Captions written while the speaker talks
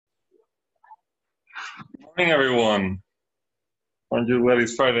Morning, everyone. Aren't you glad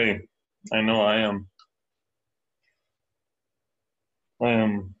it's Friday? I know I am. I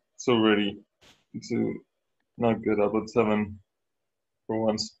am so ready to not get up at 7 for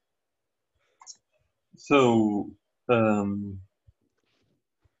once. So,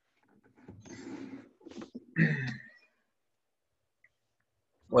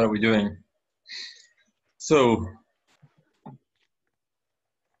 what are we doing? So,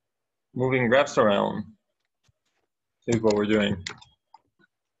 moving graphs around is what we're doing.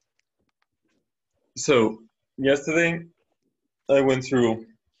 So, yesterday I went through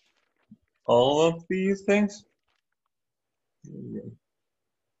all of these things.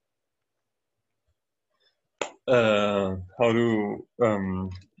 How to,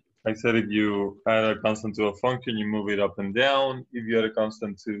 I said if you add a constant to a function, you move it up and down. If you add a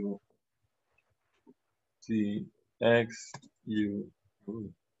constant to x, you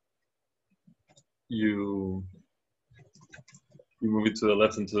move it to the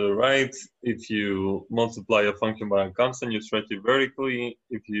left and to the right. If you multiply a function by a constant, you stretch it vertically.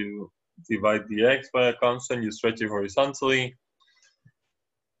 If you divide the x by a constant, you stretch it horizontally.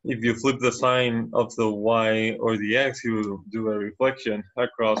 If you flip the sign of the y or the x, you do a reflection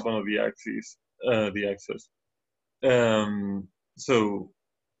across one of the axes, the axis. So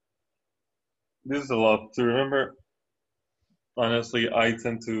this is a lot to remember. Honestly, I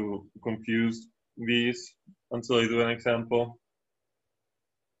tend to confuse these until I do an example.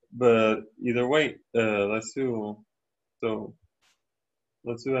 But either way, let's do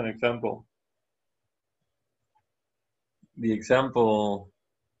an example. The example,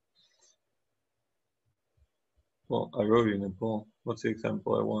 well, I wrote it in the poll. What's the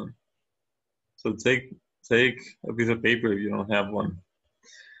example I want? So take a piece of paper if you don't have one.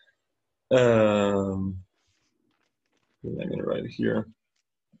 I'm gonna write it here.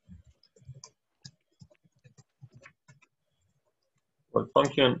 What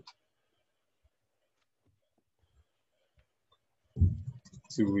function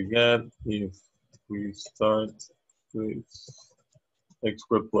do we get if we start with x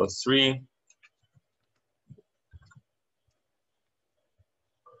squared plus 3?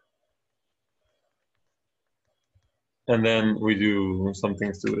 And then we do some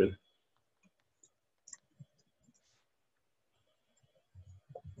things to it.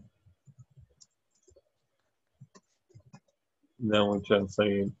 Then we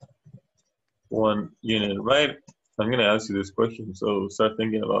translate one unit, right? I'm going to ask you this question, so start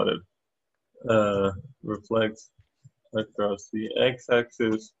thinking about it. Reflect across the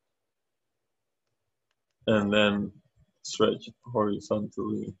x-axis and then stretch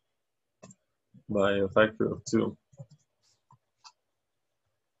horizontally by a factor of 2.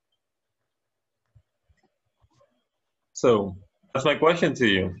 So that's my question to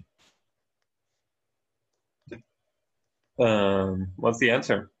you. What's the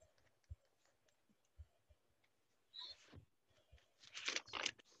answer?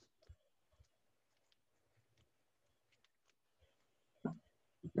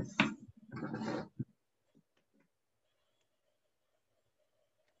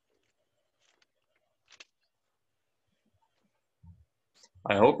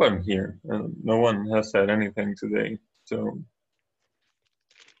 I hope I'm here. No one has said anything today. So,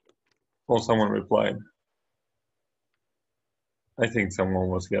 well, someone replied. I think someone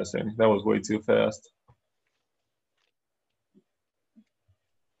was guessing. That was way too fast.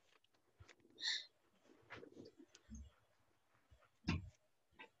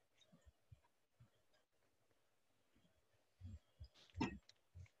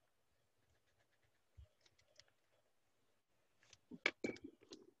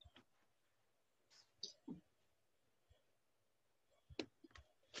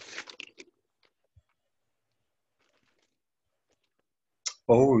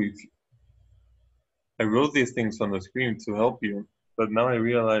 Oh, I wrote these things on the screen to help you, but now I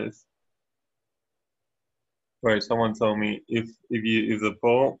realize. Right, someone told me if the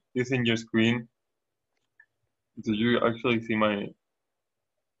poll is in your screen, do you actually see the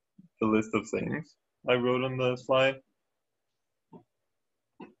list of things I wrote on the slide?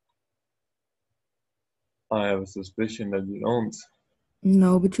 I have a suspicion that you don't.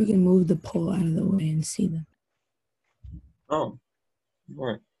 No, but you can move the poll out of the way and see them. Oh, all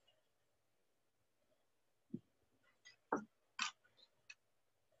right.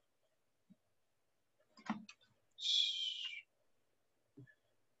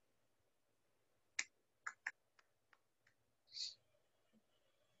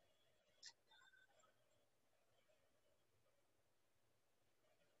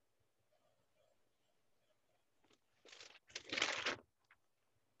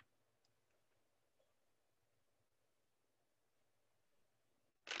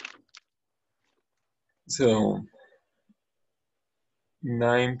 So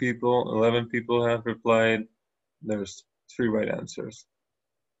 9 people, 11 people have replied. There's 3 right answers.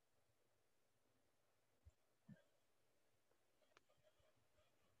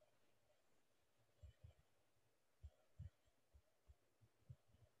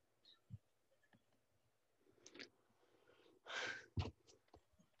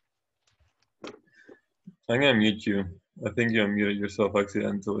 I'm gonna mute you. I think you unmuted yourself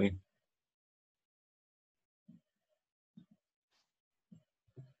accidentally.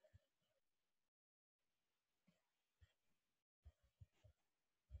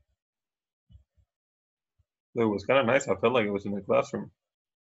 It was kind of nice. I felt like it was in the classroom.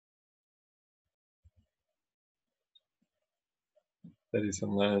 That is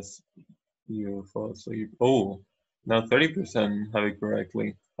unless you fall asleep. Oh, now 30% have it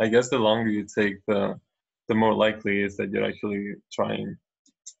correctly. I guess the longer you take, the more likely is that you're actually trying.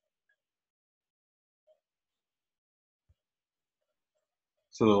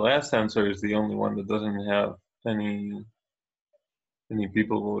 So the last answer is the only one that doesn't have any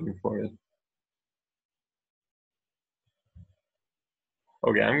people voting for it.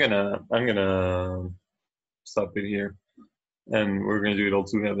 Okay, I'm gonna stop it here, and we're gonna do it all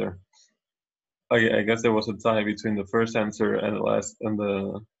together. Okay, I guess there was a tie between the first answer and the last and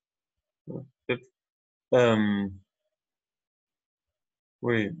the fifth.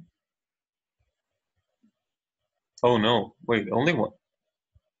 Wait. Oh no, wait, only one.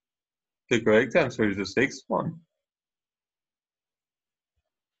 The correct answer is the sixth one.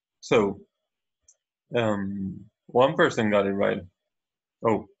 So, one person got it right.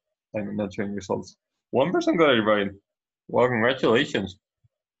 Oh, I'm not showing results. One person got it right. Well, congratulations.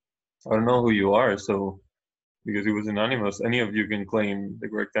 I don't know who you are, so because it was anonymous, any of you can claim the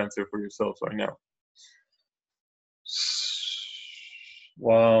correct answer for yourselves right now.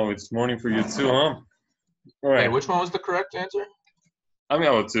 Wow, it's morning for you too, huh? All right. Hey, which one was the correct answer? I'm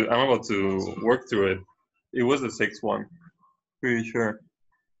about to work through it. It was the sixth one. Pretty sure.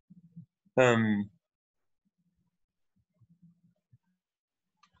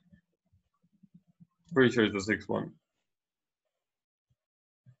 Pretty sure it's the sixth one.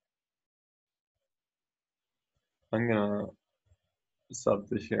 I'm gonna stop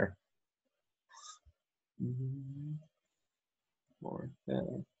the share. More.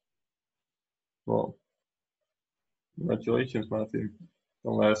 Yeah. Well, congratulations, Matthew.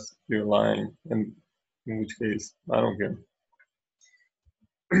 Unless you're lying, and in which case, I don't care.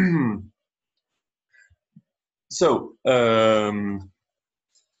 So,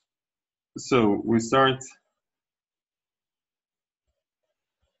 so we start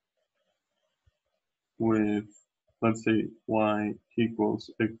with, let's say, y equals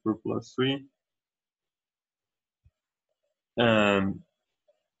x squared plus 3. And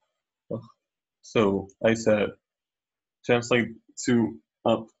so I said, translate 2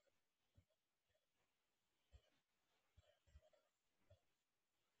 up.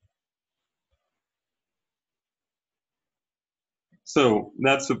 So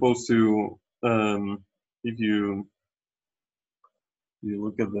that's supposed to, if you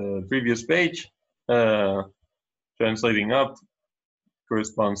look at the previous page, translating up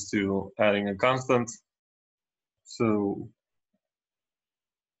corresponds to adding a constant. So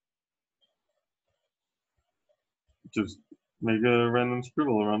just make a random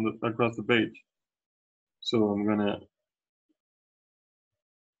scribble around across the page. So I'm gonna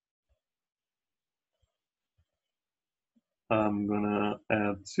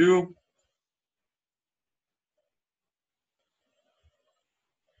add 2.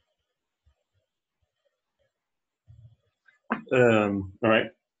 All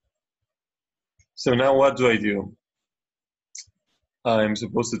right. So now what do I do? I'm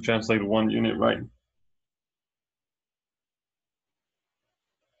supposed to translate 1 unit, right?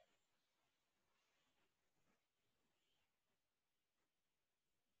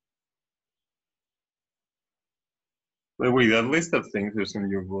 But wait, that list of things is in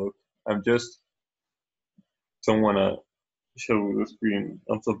your book. I'm just don't want to show the screen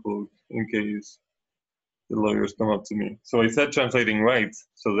of the book in case the lawyers come up to me. So I said translating right.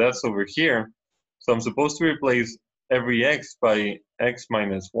 So that's over here. So I'm supposed to replace every x by x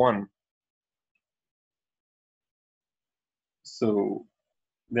minus 1. So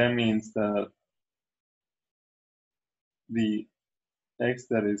that means that the x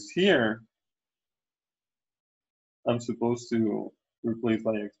that is here, I'm supposed to replace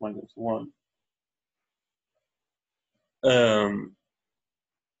by x minus 1. And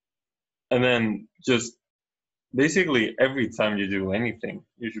then just basically every time you do anything,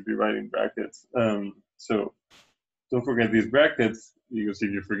 you should be writing brackets. So don't forget these brackets, because if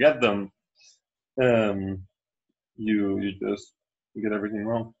you forget them, you just get everything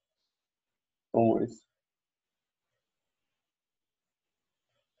wrong. Always.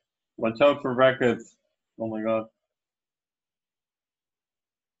 Watch out for brackets. Oh my god.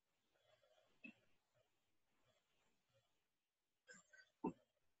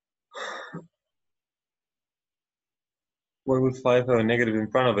 Why would 5 have a negative in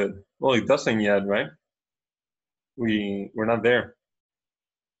front of it? Well, it doesn't yet, right? We're not there.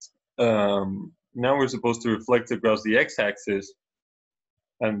 Now we're supposed to reflect across the x-axis,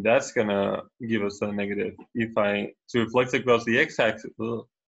 and that's gonna give us a negative. If to reflect across the x-axis,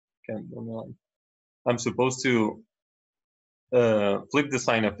 I'm supposed to flip the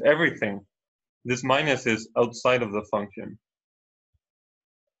sign of everything. This minus is outside of the function.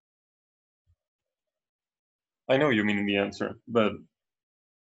 I know you're meaning the answer, but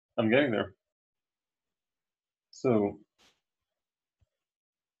I'm getting there. So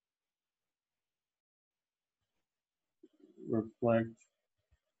reflect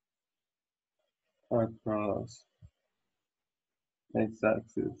across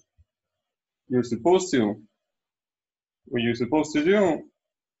x-axis. What you're supposed to do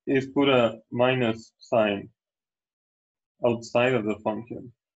is put a minus sign outside of the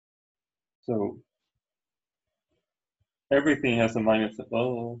function. So everything has a minus.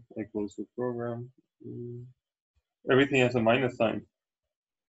 Oh, I close the program. Everything has a minus sign.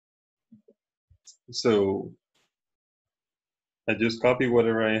 So I just copy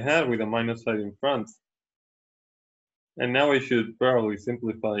whatever I had with a minus sign in front. And now I should probably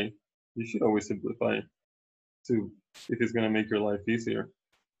simplify. You should always simplify too, if it's going to make your life easier.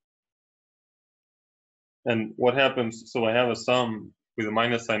 And what happens, so I have a sum with a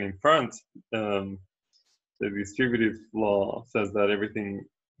minus sign in front. The distributive law says that everything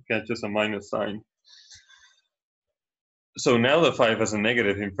catches a minus sign. So now the 5 has a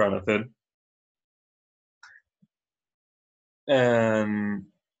negative in front of it. And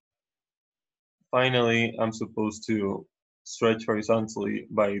finally, I'm supposed to stretch horizontally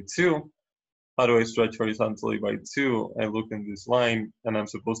by 2. How do I stretch horizontally by 2? I look in this line, and I'm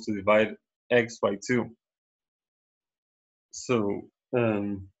supposed to divide x by 2. So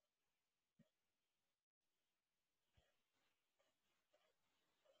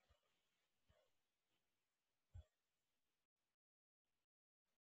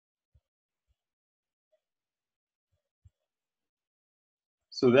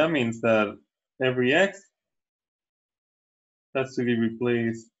that means that every x has to be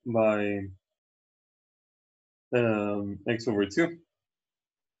replaced by x over 2.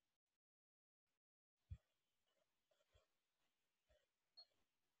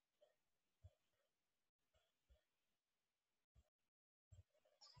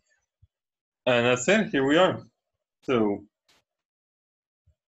 And that's it. Here we are. So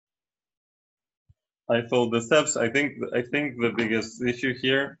I followed the steps. I think the biggest issue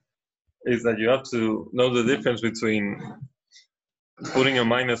here is that you have to know the difference between putting a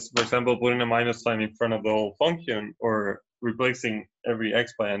minus, for example, putting a minus sign in front of the whole function, or replacing every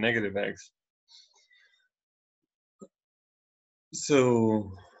x by a negative x.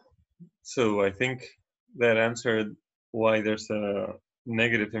 So I think that answered why there's a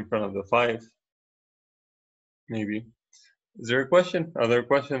negative in front of the 5. Maybe. Is there a question? Are there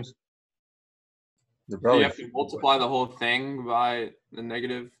questions? So you have to multiply the whole thing by the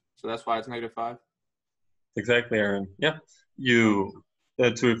negative, so that's why it's -5? Exactly, Aaron. Yeah. You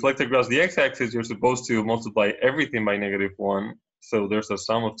to reflect across the x-axis, you're supposed to multiply everything by -1. So there's a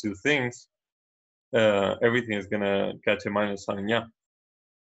sum of 2 things. Everything is going to catch a minus sign. Yeah.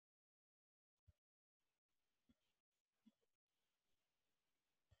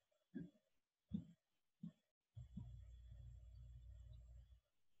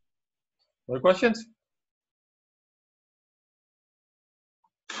 Other questions?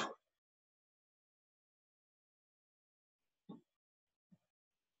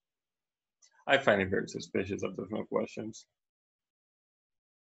 I find it very suspicious that there's no questions.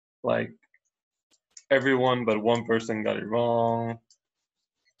 Like, everyone but one person got it wrong.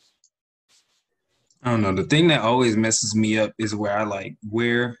 I don't know. The thing that always messes me up is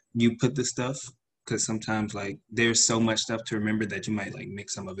where you put the stuff, because sometimes there's so much stuff to remember that you might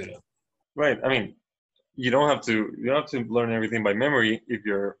mix some of it up. Right. I mean, you don't have to learn everything by memory if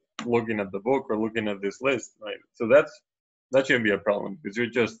you're looking at the book or looking at this list, right? So that shouldn't be a problem, because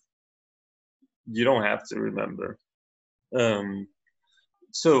you don't have to remember.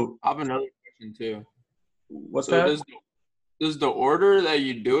 So I have another question too. What's that? Does the order that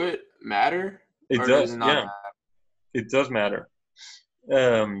you do it matter? It does. Yeah, it does matter.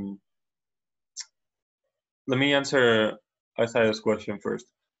 Let me answer Isaiah's question first.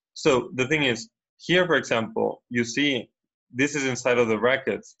 So the thing is, here, for example, you see this is inside of the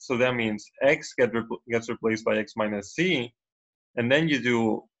brackets. So that means x gets replaced by x minus c, and then you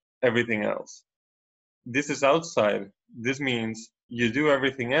do everything else. This is outside. This means you do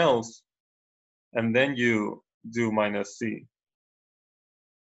everything else, and then you do minus c.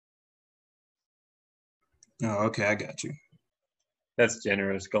 Oh, okay, I got you. That's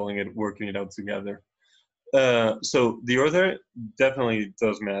generous, calling it working it out together. So the order definitely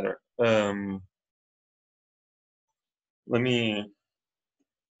does matter. Let me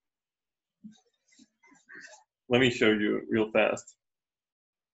show you real fast.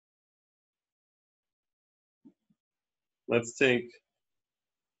 Let's take,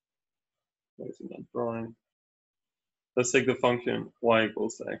 why is it not drawing? Let's take the function y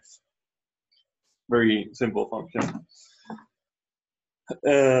equals x. Very simple function.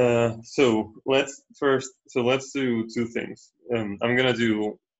 So let's do two things. I'm gonna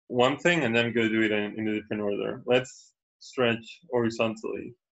do one thing and then I'm gonna do it in a different order. Let's stretch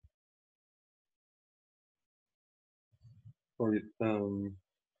horizontally. Or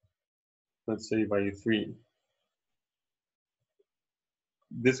let's say by 3.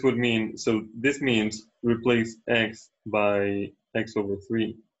 This would mean, so this means replace x by x over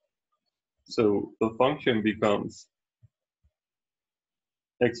 3. So the function becomes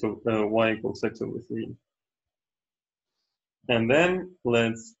y equals x over 3. And then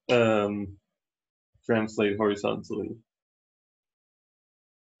let's translate horizontally.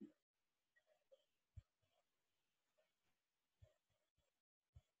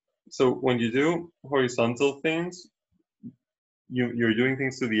 So when you do horizontal things, you're doing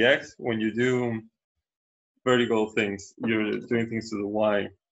things to the x. When you do vertical things, you're doing things to the y.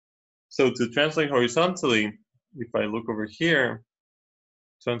 So to translate horizontally, if I look over here,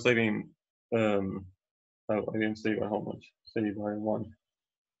 translating, oh, I didn't say by how much, say by 1.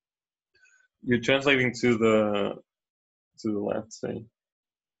 You're translating to the left, say.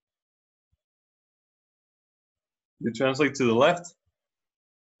 You translate to the left,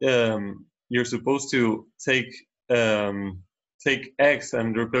 you're supposed to take x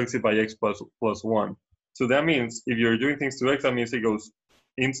and replace it by x plus 1. So that means if you're doing things to x, that means it goes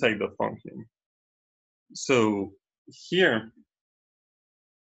inside the function. So here,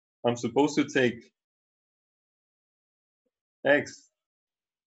 I'm supposed to take x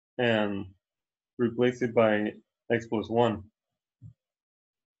and replace it by x plus 1.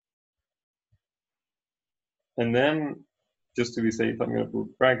 And then, just to be safe, I'm going to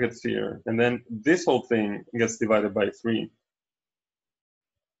put brackets here. And then this whole thing gets divided by 3.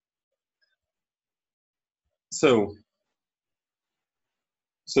 So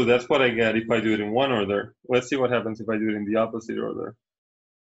that's what I get if I do it in one order. Let's see what happens if I do it in the opposite order.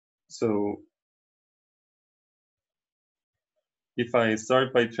 So if I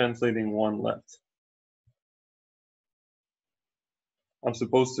start by translating 1 left, I'm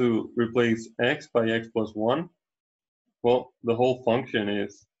supposed to replace x by x plus 1. Well, the whole function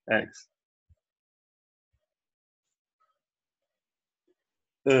is x.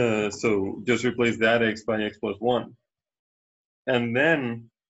 So just replace that x by x plus 1. And then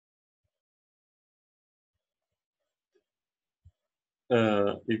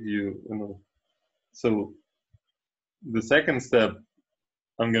so the second step,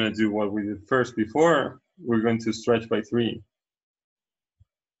 I'm going to do what we did first before. We're going to stretch by 3.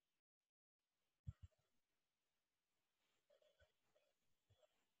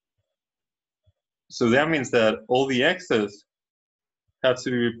 So that means that all the x's have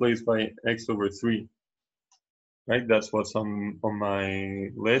to be replaced by x over 3. Right? That's what's on my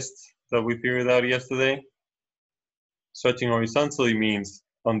list that we figured out yesterday. Stretching horizontally means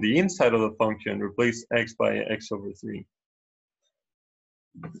on the inside of the function, replace x by x over 3.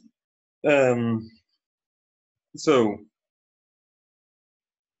 So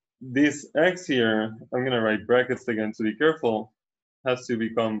this x here, I'm going to write brackets again to be careful, has to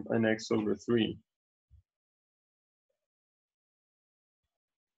become an x over 3.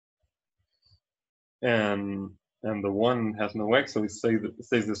 And the 1 has no x, so it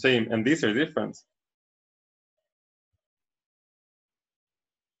stays the same. And these are different.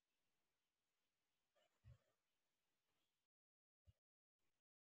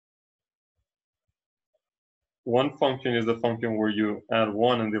 One function is the function where you add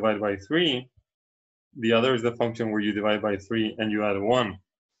 1 and divide by 3. The other is the function where you divide by 3 and you add 1.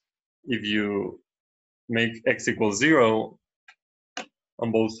 If you make x equals 0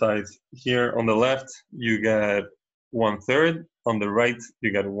 on both sides, here on the left, you get 1/3. On the right,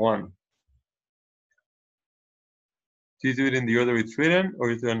 you get 1. Do you do it in the order it's written,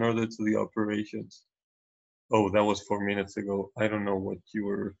 or is there an order to the operations? Oh, that was 4 minutes ago. I don't know what you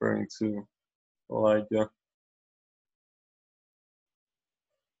were referring to. Elijah.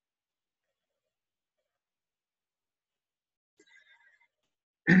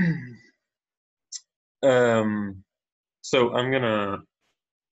 So I'm gonna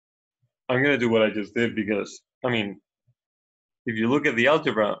do what I just did because I mean, if you look at the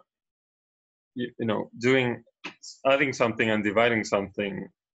algebra, you know, adding something and dividing something,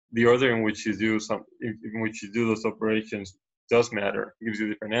 the order in which you do those operations does matter. It gives you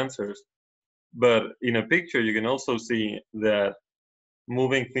different answers. But in a picture, you can also see that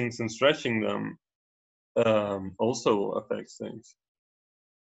moving things and stretching them also affects things.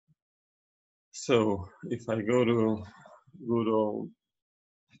 So if I go to good old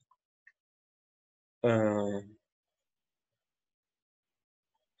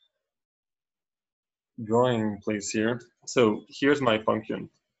drawing place here. So here's my function.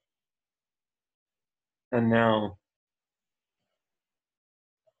 And now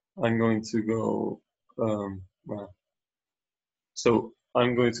I'm going to go, well, so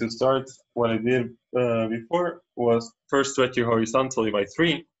I'm going to start what I did before was first stretch it horizontally by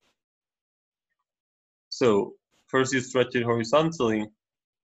 3. So first you stretch it horizontally,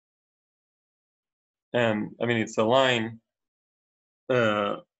 and I mean, it's a line.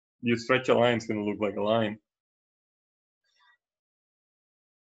 You stretch a line, it's going to look like a line.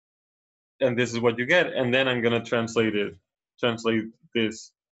 And this is what you get. And then I'm going to translate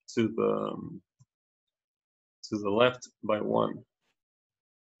this to the left by 1.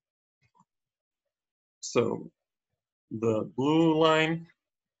 So the blue line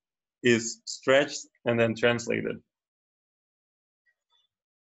is stretched and then translated.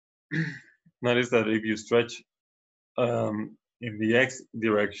 Notice that if you stretch in the x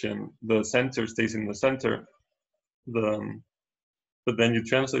direction, the center stays in the center. But then you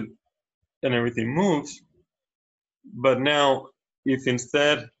translate and everything moves. But now, if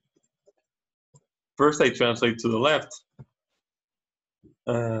instead, first I translate to the left,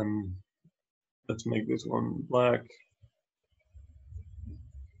 let's make this one black.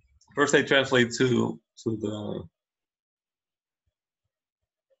 First I translate to the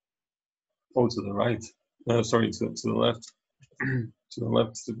right. Sorry, to the left. To the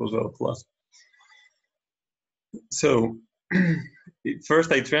left, suppose a plus. So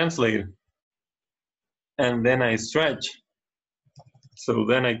first I translate, and then I stretch. So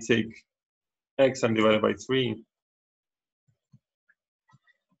then I take x and divide it by 3.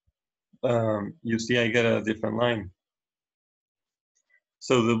 You see I get a different line.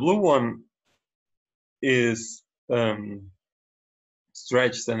 So the blue one is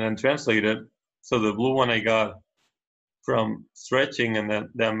stretched and then translated. So the blue one I got from stretching, and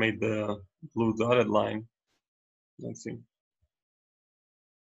that made the blue dotted line. Let's see.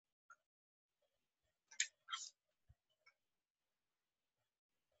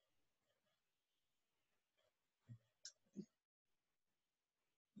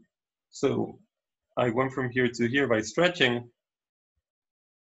 So I went from here to here by stretching.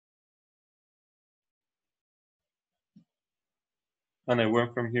 And I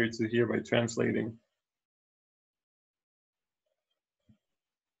went from here to here by translating.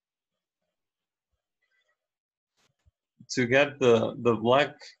 To get the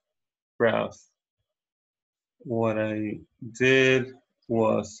black graph, what I did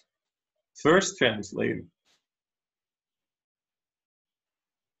was first translate,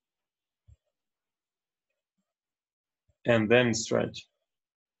 and then stretch.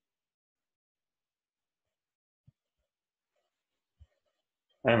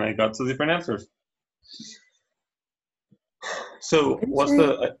 And I got 2 different answers. So what's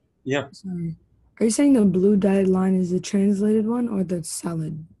the, yeah. Sorry. Are you saying the blue dotted line is the translated one or the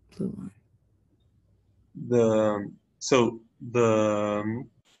solid blue line?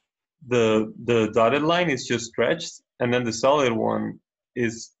 The dotted line is just stretched, and then the solid one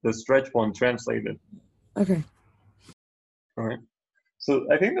is the stretched one translated. Okay. All right. So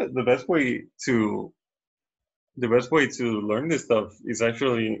I think that the best way to learn this stuff is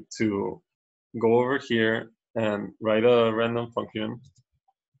actually to go over here and write a random function.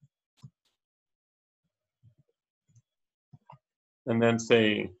 And then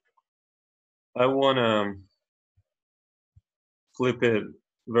say, I want to flip it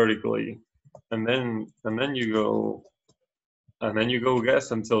vertically, and then you go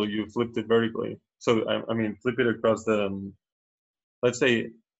guess until you flipped it vertically. So I mean, flip it across the let's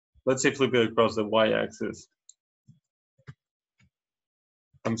say flip it across the y-axis.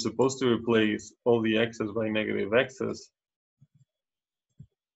 I'm supposed to replace all the x's by negative x's.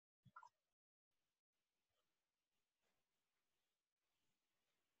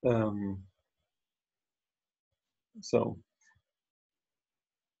 So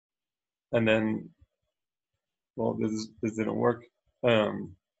and then, well, this didn't work.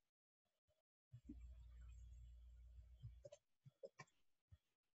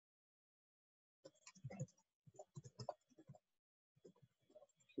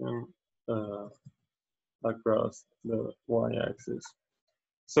 Across the y-axis.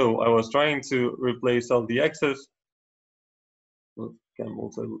 So I was trying to replace all the x's. I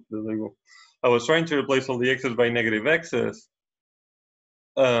was trying to replace all the x's by negative x's,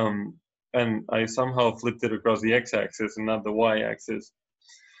 and I somehow flipped it across the x-axis and not the y-axis.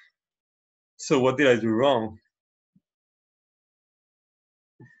 So what did I do wrong?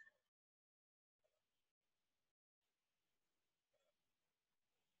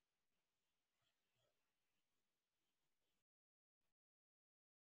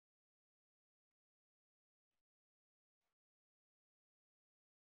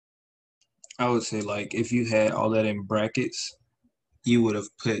 I would say like if you had all that in brackets, you would have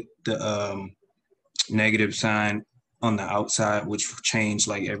put the negative sign on the outside, which changed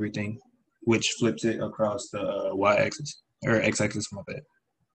like everything, which flips it across the y-axis or x-axis. My bad.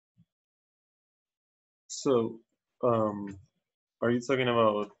 So, are you talking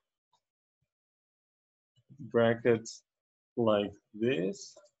about brackets like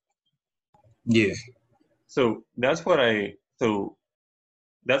this? Yeah. So that's what I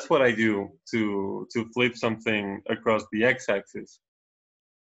do to flip something across the x-axis.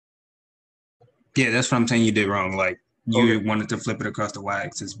 Yeah, that's what I'm saying. You did wrong. Like you Okay. wanted to flip it across the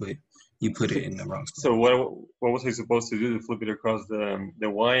y-axis, but you put it in the wrong spot. So what was I supposed to do to flip it across the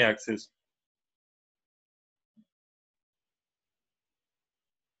y-axis?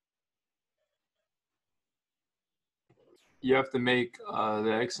 You have to make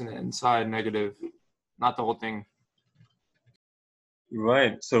the x and the inside negative, not the whole thing.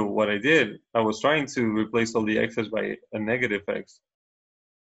 Right. So what I did, I was trying to replace all the x's by a negative x.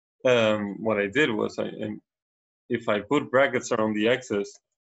 What I did was, if I put brackets around the x's,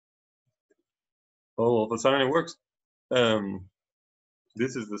 all of a sudden it works.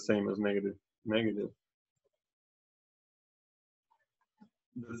 This is the same as negative.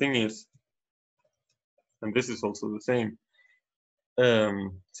 The thing is, and this is also the same,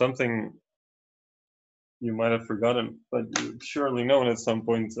 something you might have forgotten, but you've surely known at some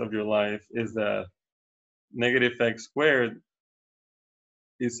point of your life, is that negative x squared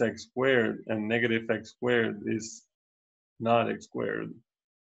is x squared, and negative x squared is not x squared.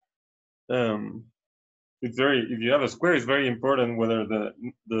 It's if you have a square, it's very important whether the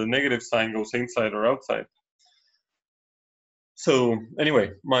negative sign goes inside or outside. So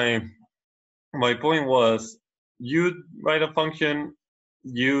anyway, my point was, you write a function,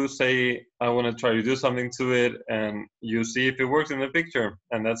 you say, I want to try to do something to it, and you see if it works in the picture,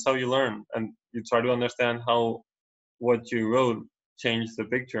 and that's how you learn, and you try to understand how what you wrote changed the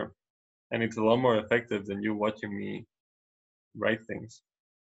picture, and it's a lot more effective than you watching me write things.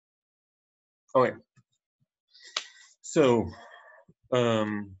 Okay, so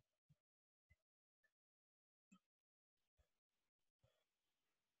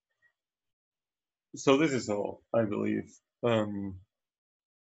so this is all, I believe,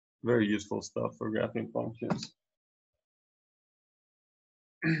 very useful stuff for graphing functions.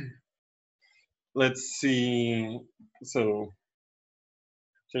 Let's see. So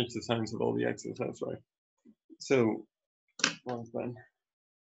change the signs of all the x's. That's right. So where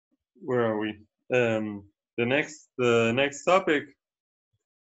are we? The next topic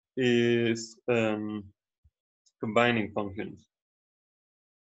is combining functions.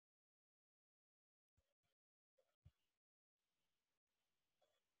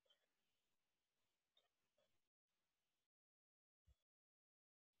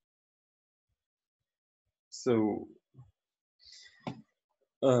 So,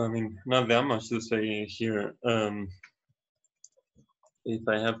 I mean, not that much to say here. If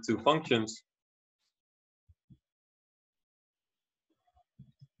I have two functions,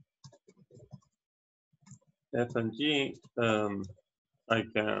 f and g, I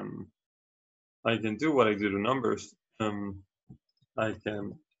can do what I do to numbers. I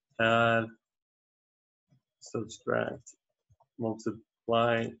can add, subtract,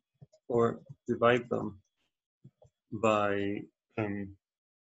 multiply, or divide them by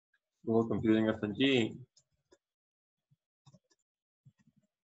computing f and g,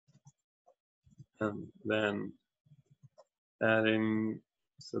 and then adding,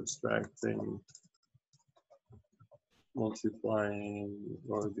 subtracting, multiplying,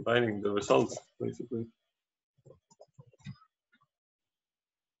 or dividing the results, basically.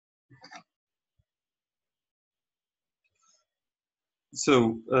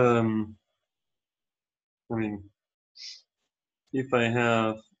 So, I mean, if I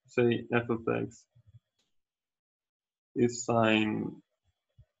have say f of x is sine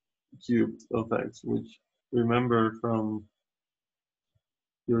cubed of x, which remember from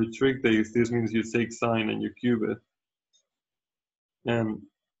your trig days, this means you take sine and you cube it. And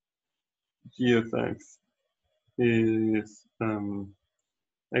g of x is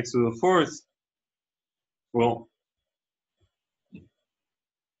x to the fourth. Well,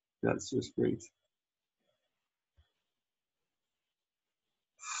 that's just great.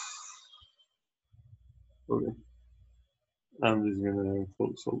 Okay. I'm just gonna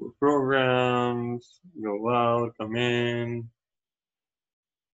close all the programs, go out, come in.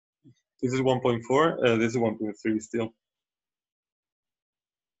 This is 1.4, this is 1.3 still.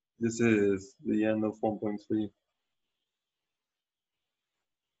 This is the end of 1.3.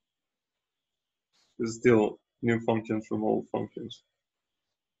 This is still new functions from old functions.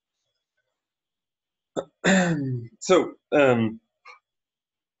 So,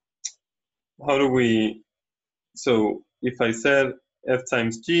 how do we, so if I said f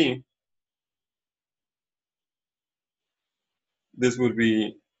times g, this would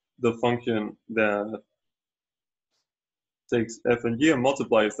be the function that takes f and g and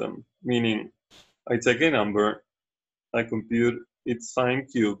multiplies them, meaning I take a number, I compute its sine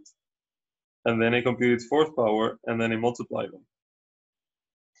cubed, and then I compute its fourth power, and then I multiply them.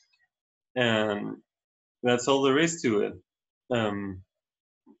 And that's all there is to it. Let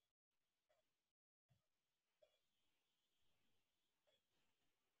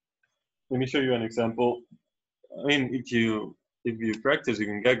me show you an example. I mean, if you practice, you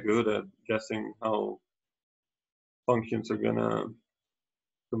can get good at guessing how functions are gonna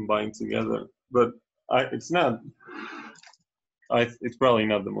combine together. But it's probably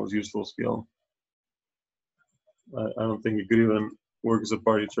not the most useful skill. I don't think it could even work as a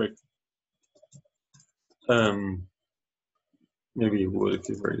party trick. Maybe it would if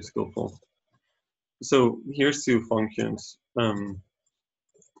you're very skillful. So here's two functions.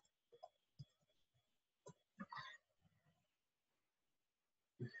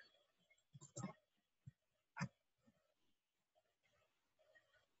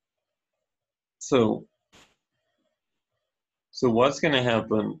 So what's going to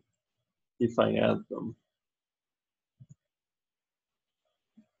happen if I add them?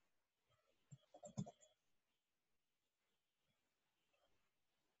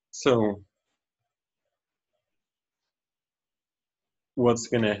 So what's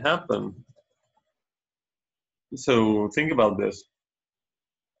going to happen? So think about this.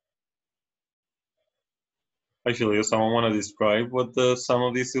 Actually, does someone want to describe what the sum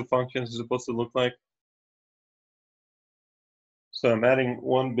of these two functions is supposed to look like? So I'm adding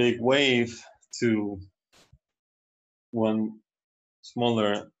one big wave to one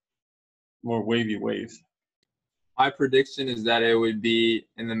smaller, more wavy wave. My prediction is that it would be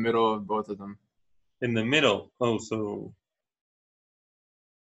in the middle of both of them. In the middle? Oh, so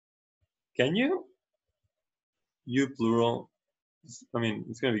can you? You plural. I mean,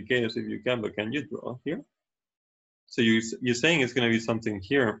 it's going to be chaos if you can, but can you draw here? So you're saying it's going to be something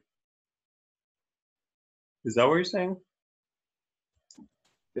here. Is that what you're saying?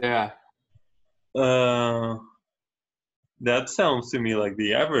 Yeah. That sounds to me like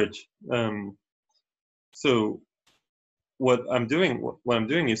the average. So what I'm doing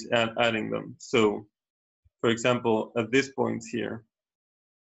is adding them. So, for example, at this point here,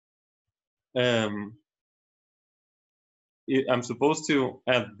 I'm supposed to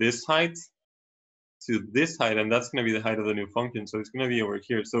add this height to this height, and that's going to be the height of the new function. So it's going to be over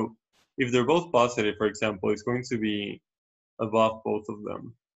here. So if they're both positive, for example, it's going to be above both of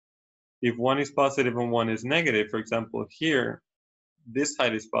them. If one is positive and one is negative, for example, here, this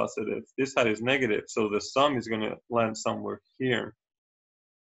height is positive, this height is negative, so the sum is going to land somewhere here.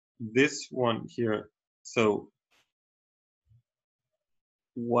 This one here. So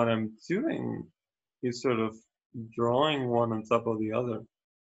what I'm doing is sort of drawing one on top of the other.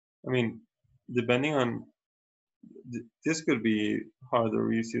 I mean, depending on, this could be hard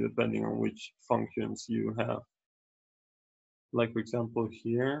or easy depending on which functions you have. Like, for example,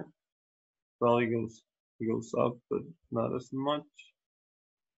 here, probably goes up, but not as much.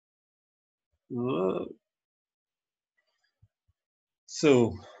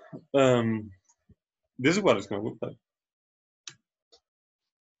 So this is what it's going to look like.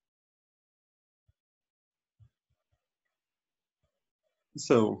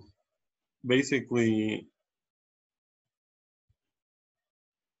 So basically,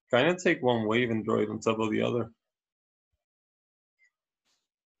 kind of take one wave and draw it on top of the other.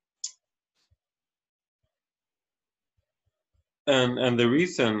 And the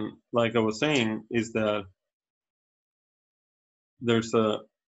reason, like I was saying, is that there's a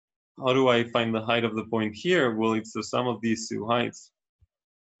how do I find the height of the point here? Well, it's the sum of these two heights.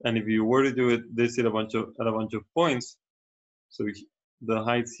 And if you were to do it, this at a bunch of points, so the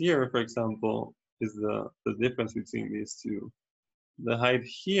heights here, for example, is the difference between these two. The height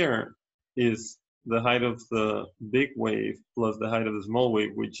here is the height of the big wave plus the height of the small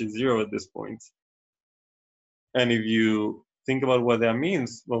wave, which is 0 at this point. And if you think about what that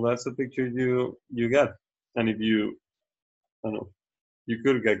means, well, that's the picture you get. And if you, I don't know, you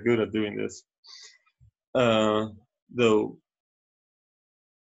could get good at doing this. Though,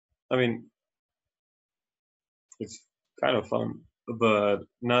 I mean, it's kind of fun, but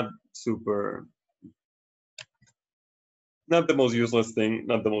not super, not the most useless thing,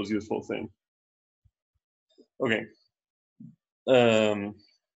 not the most useful thing. Okay.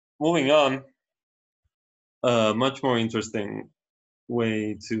 Moving on, a much more interesting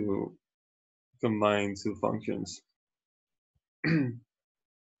way to combine two functions.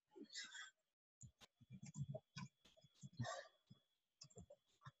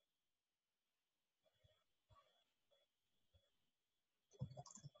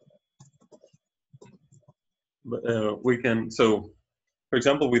 But we can, so for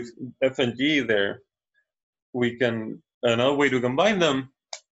example, with f and g there, we can, another way to combine them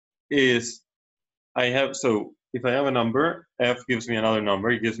is I have, so if I have a number, f gives me another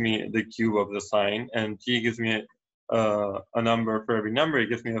number, it gives me the cube of the sign, and g gives me a number for every number, it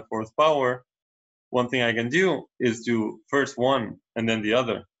gives me a fourth power. One thing I can do is do first one and then the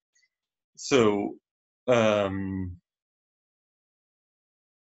other. So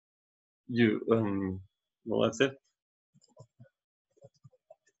well, that's it.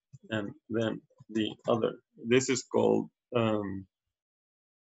 And then the other. This is called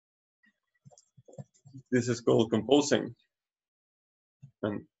composing.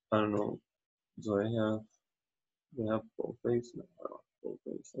 And I don't know. So I have boldface. No,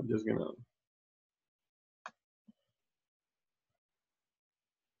 boldface. I'm just gonna.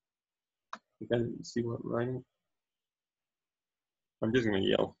 You can see what I'm writing. I'm just gonna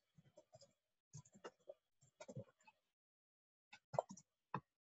yell.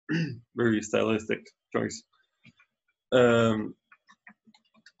 Very stylistic choice.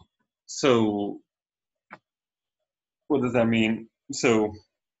 So what does that mean? So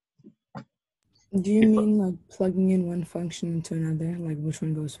do you mean like plugging in one function into another, like which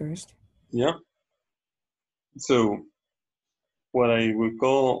one goes first? Yeah. So what I would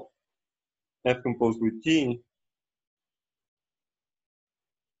call f composed with g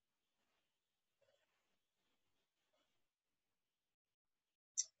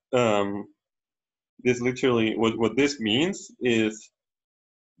this literally, what this means is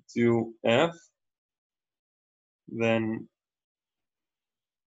do f, then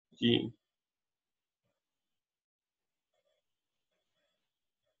g.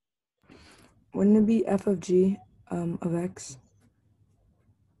 Wouldn't it be f of g of x?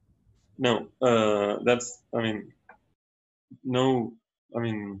 No, that's, I mean, no, I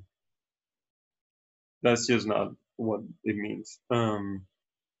mean, that's just not what it means.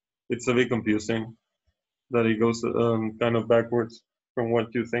 It's a bit confusing that it goes kind of backwards from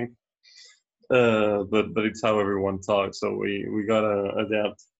what you think. But it's how everyone talks, so we gotta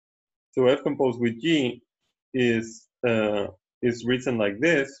adapt. So f composed with g is written like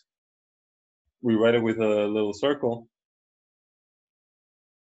this. We write it with a little circle.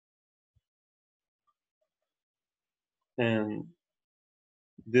 And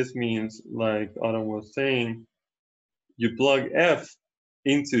this means, like Autumn was saying, you plug f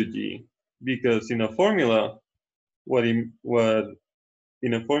into g, because in a formula, in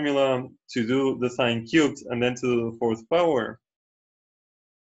a formula to do the sign cubed and then to the fourth power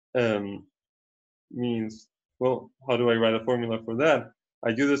means, well, how do I write a formula for that?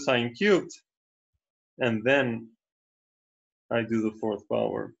 I do the sign cubed and then I do the fourth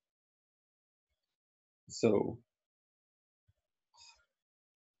power. So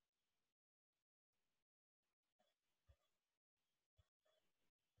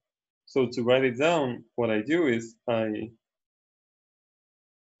to write it down, what I do is I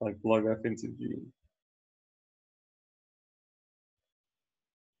plug f into g.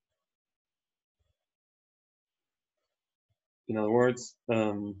 In other words,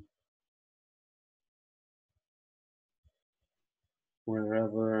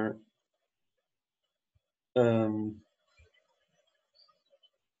 wherever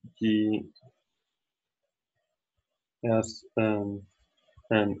g has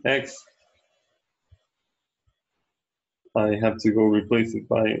an x, I have to go replace it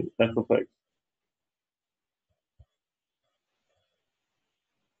by f of x.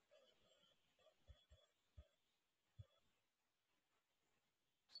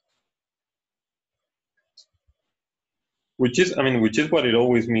 which is what it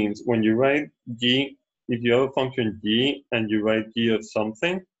always means. When you write g, if you have a function g and you write g of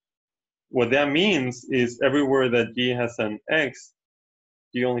something, what that means is everywhere that g has an x,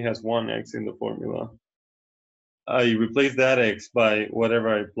 g only has one x in the formula. I replace that x by whatever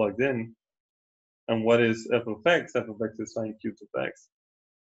I plugged in. And what is f of x? F of x is sine cubed of x.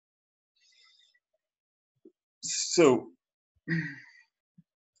 So,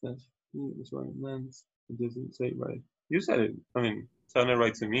 that's right, man. It doesn't say right. You said it. I mean, it sounded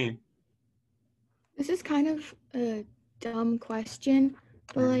right to me. This is kind of a dumb question,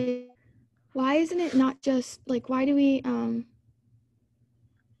 but like, why isn't it not just like, why do we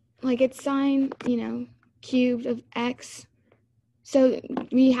like it's sine, cubed of x, so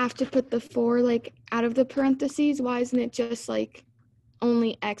we have to put the 4 like out of the parentheses? Why isn't it just like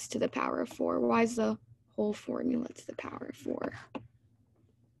only x to the power of 4? Why is the whole formula to the power of 4?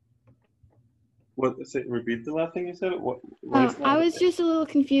 What? Repeat the last thing you said. What I was just a little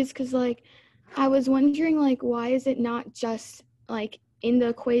confused because like I was wondering like why is it not just like in the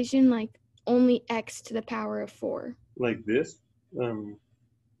equation like only x to the power of 4? Like this?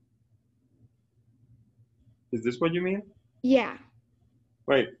 Is this what you mean? Yeah.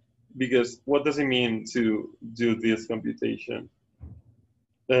 Right. Because what does it mean to do this computation?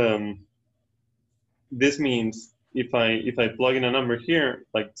 This means if I plug in a number here,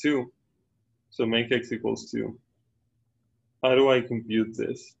 like 2, so make x equals 2. How do I compute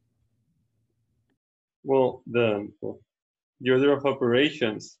this? Well, the order of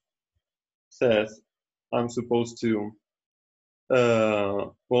operations says I'm supposed to, I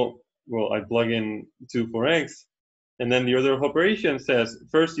plug in 2 for x, and then the order of operations says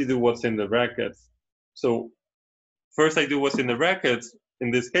first you do what's in the brackets. So first I do what's in the brackets,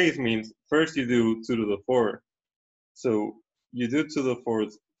 in this case means first you do 2 to the 4th. So you do 2 to the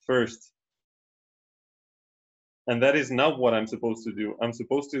 4th first. And that is not what I'm supposed to do. I'm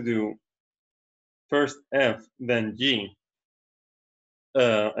supposed to do first f, then g.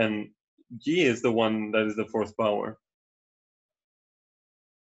 And g is the one that is the 4th power.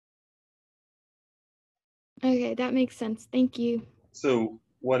 Okay, that makes sense. Thank you. So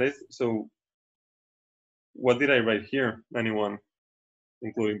what did I write here, anyone,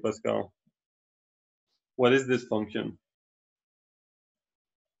 including Pascal? What is this function?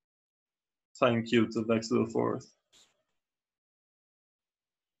 Sine cubed of x to the 4th.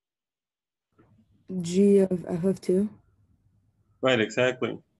 G of f of 2. Right,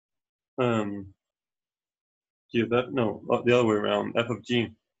 exactly. G of f, no, the other way around, f of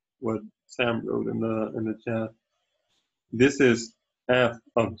g, what Sam wrote in the chat. This is f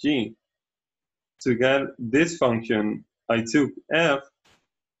of g. To get this function, I took f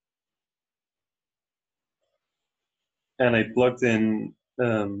and I plugged in,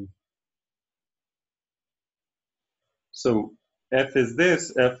 so f is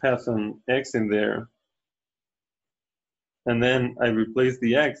this, f has an x in there. And then I replaced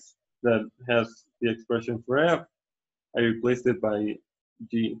the x that has the expression for f, I replaced it by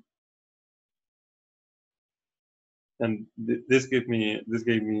g. And this gave me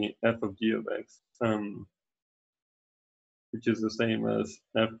f of g of x, which is the same as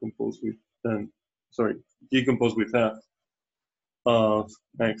f composed with, g composed with f of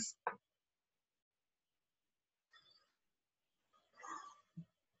x.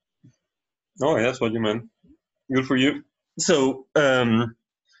 Oh, that's what you meant. Good for you. So,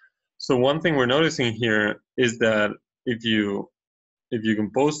 so one thing we're noticing here is that if you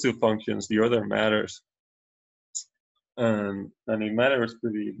compose 2 functions, the order matters, and it matters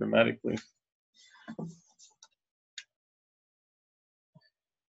pretty dramatically.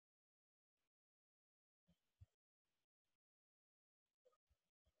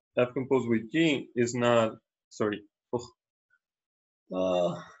 F composed with G is not, sorry.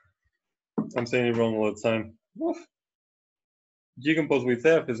 I'm saying it wrong all the time. G composed with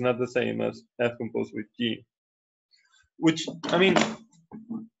F is not the same as F composed with G. Which, I mean,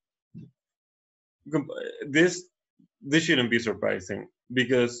 this shouldn't be surprising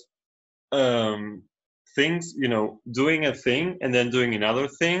because things, doing a thing and then doing another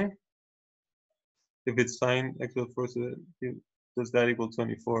thing, if it's sine x to the 4th, does that equal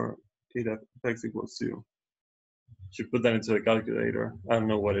 24? X equals 2. Should put that into a calculator. I don't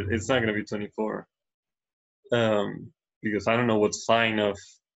know what it's not going to be 24. Because I don't know what sine of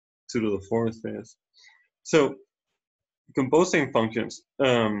 2 to the 4th is. So composing functions.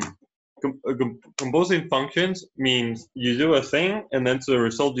 Composing functions means you do a thing and then to the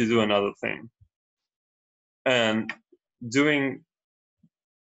result you do another thing. And doing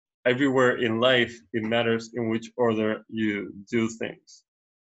everywhere in life, it matters in which order you do things.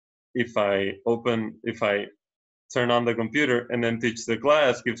 If I turn on the computer, and then teach the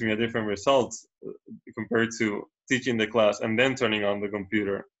class gives me a different result compared to teaching the class and then turning on the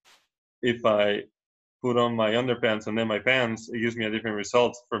computer. If I put on my underpants and then my pants, it gives me a different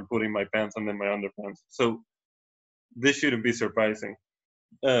result from putting my pants and then my underpants. So this shouldn't be surprising.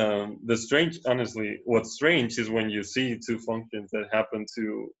 Honestly, what's strange is when you see two functions that happen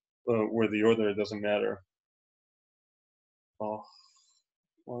to where the order doesn't matter. Oh,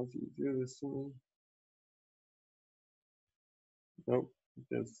 why do you do this to me? Nope,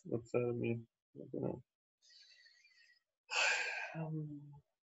 just upset at me. I don't know.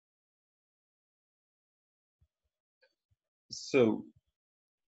 So,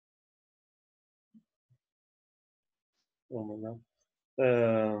 oh my god.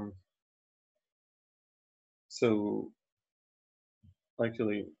 So,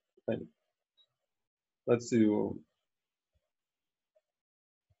 actually, let's do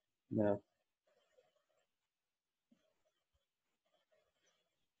now.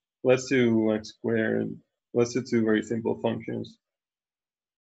 Let's do x squared. Let's do two very simple functions.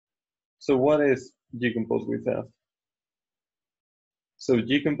 So what is G composed with F? So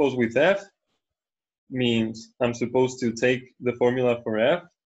G composed with F means I'm supposed to take the formula for F.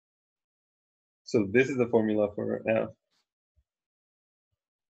 So this is the formula for F.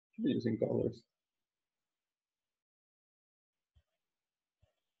 Using colors.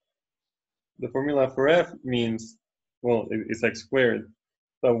 The formula for F means, well, it's x squared.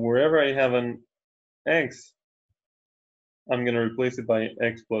 But wherever I have an x, I'm going to replace it by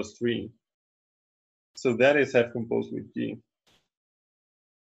x plus 3. So that is F composed with G.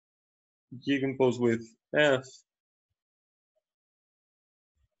 G composed with F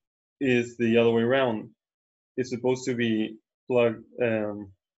is the other way around. It's supposed to be plug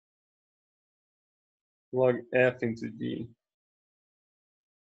F into G.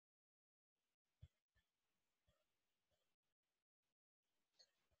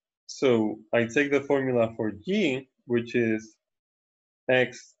 So I take the formula for G, which is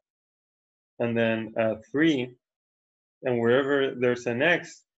x and then 3, and wherever there's an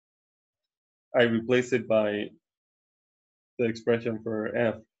x, I replace it by the expression for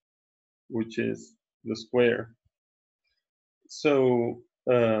F, which is the square. So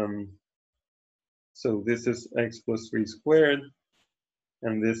so this is x plus 3 squared,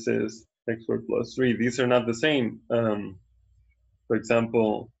 and this is x squared plus 3. These are not the same. For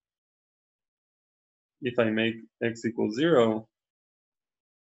example, if I make x equals 0,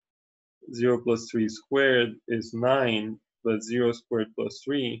 0 plus 3 squared is 9, but 0 squared plus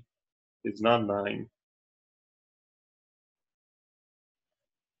 3 is not 9.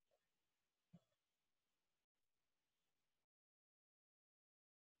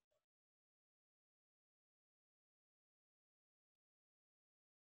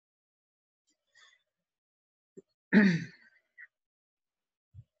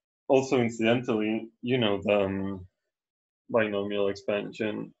 Also, incidentally, you know the binomial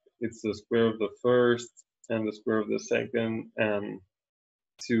expansion. It's the square of the first and the square of the second and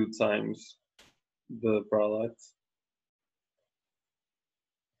 2 times the product.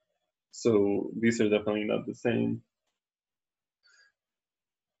 So these are definitely not the same.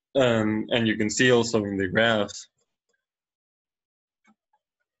 And you can see also in the graphs,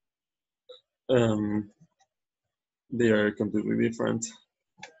 they are completely different.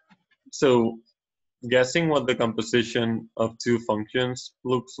 So guessing what the composition of two functions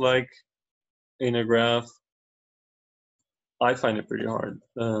looks like in a graph, I find it pretty hard.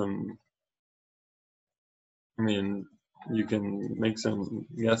 I mean, you can make some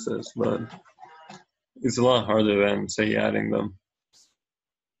guesses, but it's a lot harder than, say, adding them.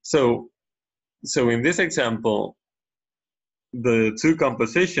 So in this example, the two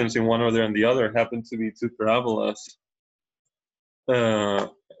compositions in one order and the other happen to be two parabolas.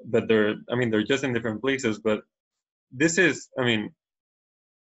 But they're just in different places, but this is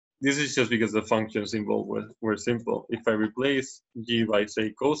just because the functions involved were simple. If I replace G by,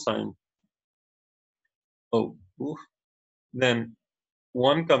 say, cosine, then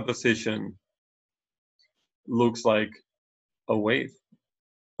one composition looks like a wave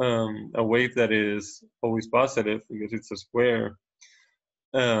that is always positive because it's a square.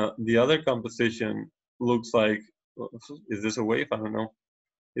 The other composition looks like, is this a wave? I don't know.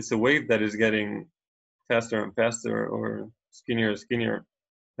 It's a wave that is getting faster and faster, or skinnier and skinnier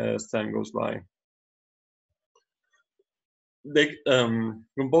as time goes by. They,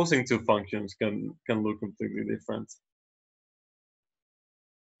 composing two functions can look completely different.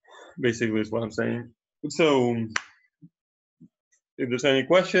 Basically, is what I'm saying. So, if there's any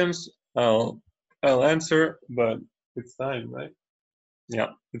questions, I'll answer. But it's time, right? Yeah,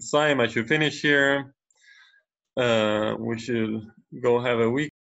 it's time. I should finish here. we should go have a week.